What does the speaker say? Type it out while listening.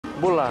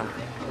Bula.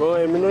 Go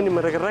minuni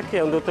mereka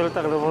yang untuk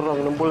terletak di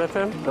orang Nambula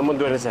FM,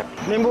 namun dua nesep.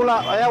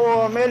 Nimbula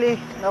ayaw meli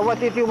na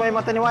watiti umay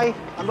mataniway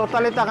ando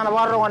talita ka na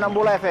warong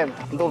Nambula FM.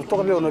 Ando to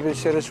kami ono bi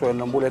series wa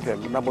Nambula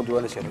FM namun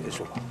dua nesep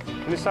isu.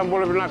 Ni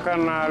sambula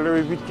binakan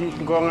lewi biti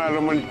gonga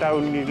lo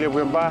manitau ni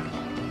lewemba.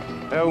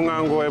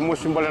 Ngango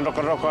emosi mbala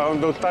roko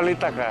untuk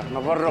talita ka na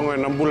warong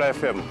Nambula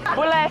FM.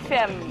 Bula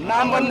FM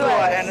Namun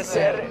dua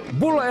NSR.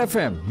 Bula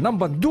FM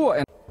number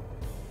 2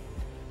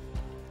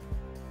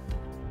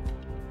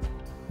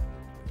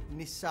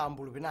 Ni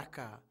sambula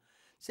binaka.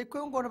 Se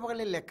koe ngona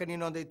Vakaleleka ni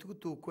nonda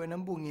itukutu koe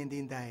nambungi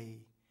ndindai.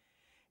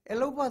 E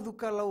lau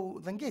baduka lau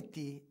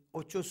dangeti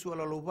o chosu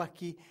ala lau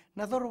baki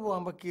na dhorbo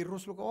ambaki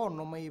rusluka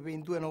ono mai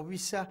veindua na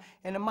visa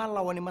e na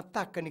malawa ni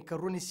mataka ni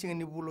karuni singa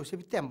ni bulo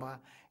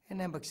Septemba e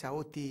na ambaki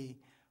saoti.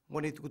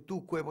 Ngona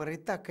itukutu koe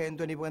Vakaleleka e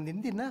ndua ni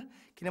bagandindina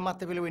kina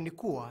mata velewe ni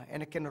kua e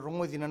na kena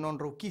rongothi na non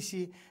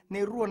raukisi na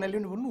irua na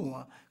leoni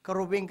vanua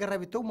karo venga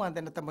rabi tau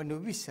manda na tambani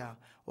visa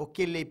o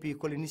ke leipi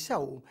kole ni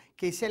sau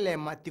ke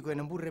selema tiko e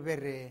na mbure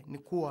vere ni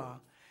kua.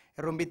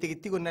 E rombete ki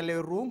tiko na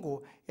leo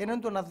ruongo e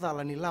nanto na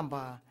dhala ni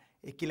lamba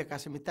e kila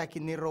kasa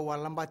mitaki ni roa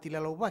lambati la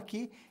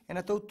laubaki e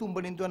na tau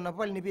tumba ni ndua na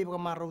vali ni beba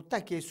kama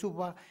rautaki e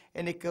suba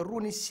e ne ka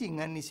runi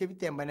singa ni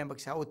Septemba nembak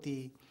sa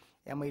oti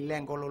e mai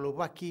lengo lo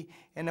laubaki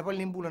e na vali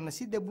ni mbula na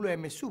sida bulu e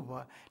me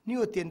suba ni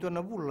oti e ndua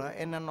na bula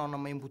e na nona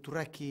mai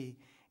mbuturaki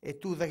e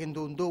tu da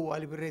kendo ndo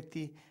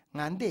alibereti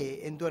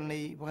ngande e ndua na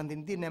i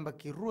wakandindi nembak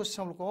ki rua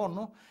samluka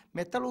ono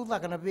me talo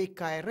udaka na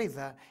veka e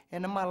reitha e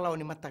na malau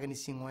ni mataka ni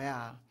singo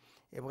ya.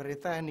 E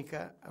Vakaleleka ni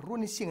ka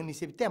runi singa ni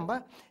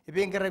Septemba e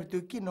benga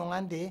rabitu kino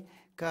ngande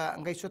ka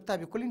ngai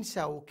sotabi kolini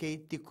sau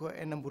ke tiko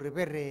e nambure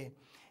bere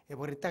e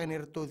Vakaleleka ni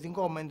rato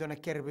dhingoma endo na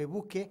kerbe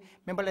buke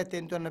membalete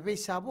endo na vei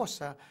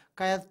sabosa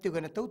kaya tiko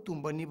na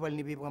tautumba ni bal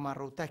ni biba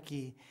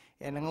marautaki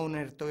e na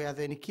ngauna rato ya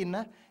ni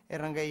kina e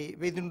rangai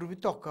vedun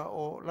rubitoka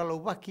o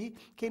lalaubaki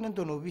ke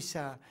nandono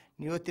visa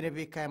ni oti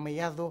nebe kaya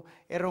mayado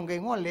e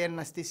rongai ngole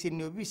na stesi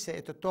ni visa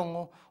e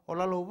totongo o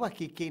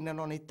lalaubaki ke ina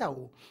nona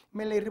itau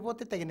me le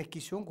ribote tagi na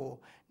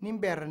kisongo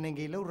nimbera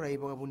nenge laura i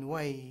bagabuni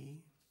wai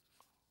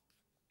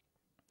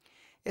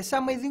e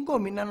sama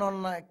idingomi na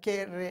nona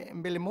kere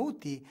mbele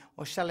mauti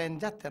o shalen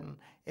jatan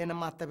e na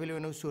mata bele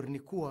na usur ni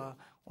kua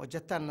o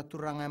jatan na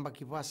turanga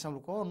mbaki vasa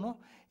luko ono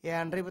e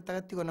andreba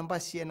tagatiko na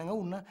basi e na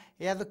ngauna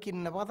e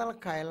adokin na badala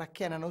kaya la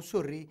kena na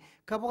usuri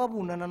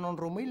kabagabuna na non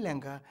roma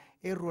ilenga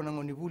e ruo na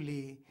ngoni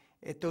buli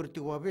e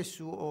tortiko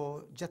abesu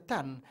o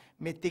jatan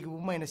me teki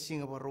bumai na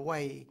singa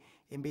barawai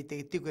e me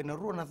teki tiko e na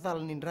ruo na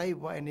thal ni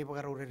nraiba e ne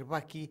bagarore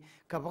baki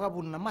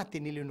kabagabuna na mate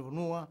ni leo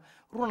nunua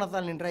ruo na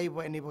thal ni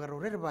nraiba e ne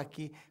bagarore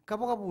baki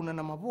kabagabuna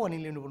na mabua ni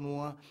leo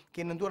nunua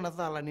ke na ndua na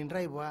thala ni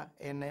nraiba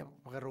e ne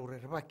bagarore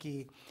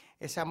baki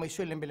e sama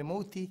isole mbele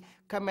mauti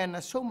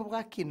kamena soma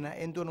bakina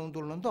e ndona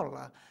undolo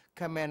ndola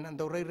kamena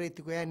ndaurai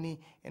reti ko yani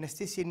e na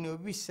stesi ni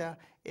obisa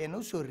e na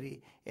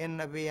usori e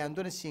na be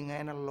andona singa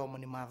e na loma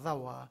ni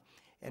madhawa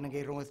e na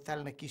ngai rongo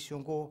tala na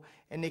kisiongo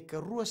e ne ka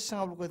rua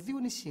sanga luka dhiu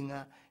ni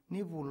singa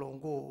ni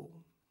vulongo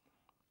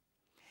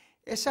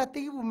e sa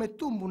tegibu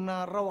metumbu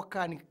na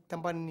rawakani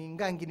tambani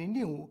ngangi ni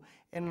niu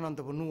e na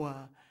nanda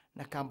vanua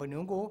na kampani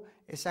ongo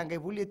e sangai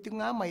buli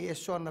tinga mai e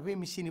so na be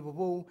misini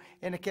bobo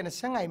e na kena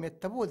sangai me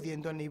tabodi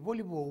endo na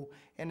volleyball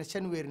e na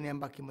January ni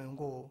ambaki mai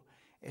ongo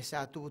e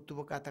sa tu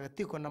kata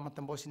tiko na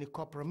matambosi ni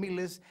Copra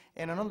Millers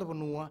e na nonda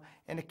bonua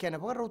e na kena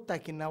barota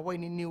ki na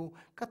waini niu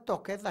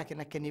katoka e daki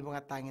na keni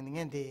banga tangi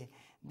ngende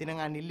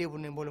dinangani lebu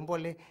ni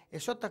mbole e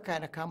sota ka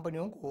na kampani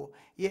ongo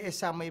e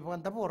sa mai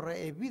banga bora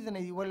e vida na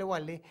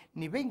wale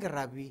ni benga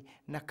rabi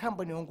na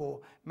kampani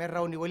ongo me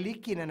rauni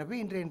waliki na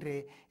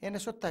bindrendre e na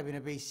sota bina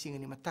be singa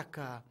ni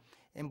mataka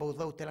e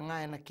mbau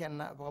telanga na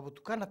kena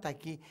bagabutukana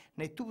taki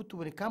na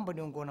tubu ni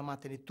kampani ongo na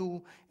mata ni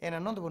tu e na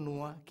nonda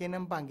bonua ke na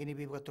mbangi ni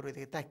bibu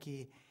katore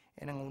taki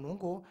e na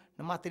ngongo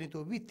na mata ni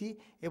tu biti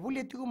e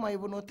buli tiku mai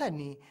bono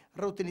tani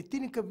raute ni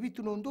tinika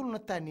bitu no ndolo na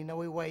tani na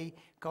wai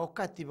ka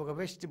okati baga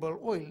vegetable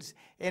oils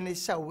e na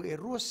sau e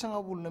rua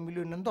sanga bulu na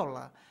milioni na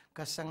dola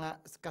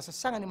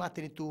kasasanga ni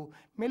mata ni tu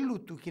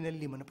melutu kina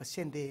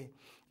 5%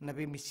 na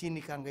be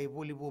misini ka ngai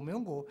boli bo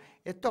meongo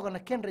e toka na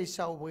kenra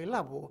isau bo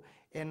elabo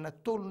e na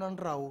tolu na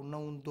rau na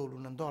undolo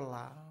na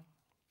dola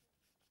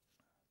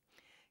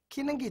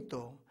kina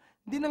ngito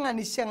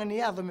dinangani sianga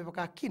ni ado me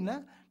baka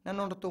kina na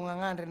non tonga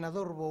ngandre na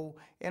dorbo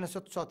e na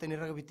sot ni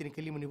ragabiti ni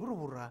kelima ni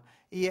burubura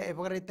ia e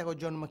Vakaleleka ko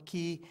John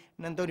Maki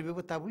na ndoni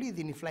bebo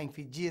tabulidi ni Flying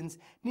Fijians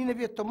ni na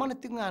vieto mana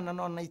tinga na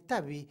non na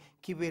itabi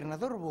ki ber na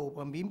dorbo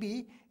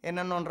pambimbi e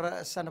na non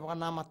sana baka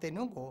nama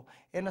tenongo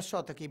e na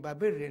sota ki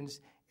Barbarians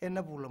e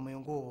na bula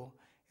mayongo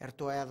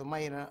erto ado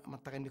mai na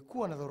matakani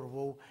kuwa na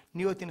dorbo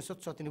ni oti na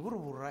sot ni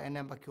burubura e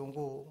na mbaki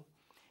ongo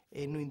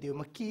e no indio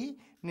maki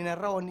ni na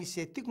rawa ni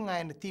se tikunga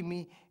e na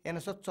timi e na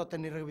sot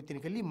ni ragabiti ni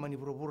kelima ni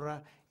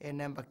burubura e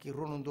na mbaki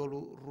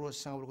ronondolu rua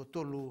sanga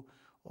tolu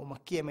o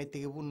maki mai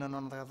te buna na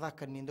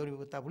ndaka ni ndoni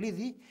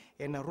botabulidi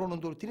e na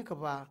ronondolu tini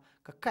ka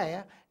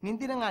kakaya ni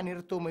ndina ngani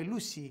rto mai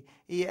lusi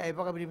e ai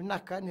baka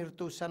binaka ni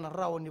rto sana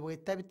rawa ni boy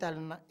tabital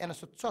na e na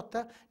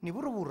sot ni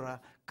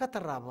burubura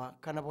katarava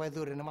kana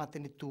bwaidhure na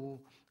mateni tu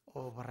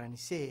o barani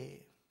se.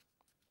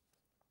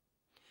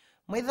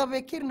 Mai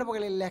dave kiri na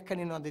Vakaleleka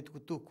ni nonde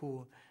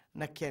tukutuku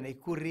na kiana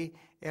ikuri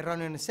e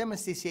rano na sema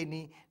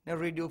siseni na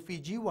Radio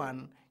Fiji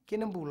 1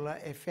 Kinambula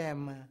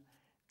FM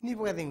ni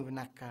bwadeng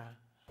vinaka.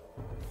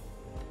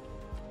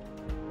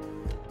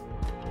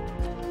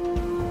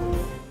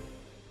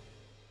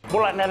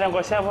 Bula na lang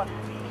ko siya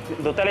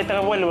do talita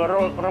ka wali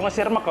ro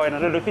sirma ka na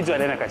Radio Fiji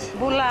 1 na kasi.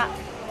 Bula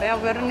ya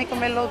Veronica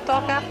melo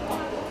toka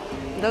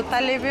do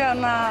talibio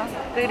na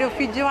Radio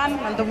Fiji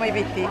 1 ando mai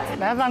biti.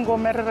 Na vango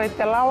merre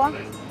telawa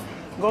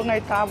go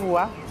ngai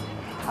tabua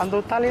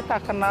ando talita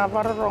kana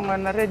varronga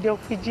na Radio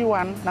Fiji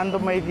 1 nando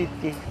mai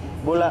biti.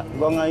 Bula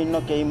go ngai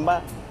no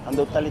keimba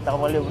ando talita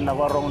wale na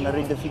varronga na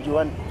Radio Fiji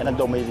 1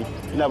 nando mai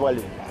biti. Na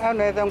wale.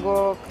 Ano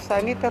dango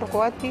saniter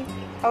kwati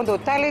ando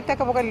talita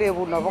ka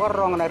Vakaleleka na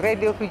varronga na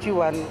Radio Fiji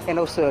 1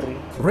 eno sorry.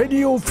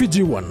 Radio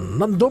Fiji 1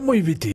 nando mai viti.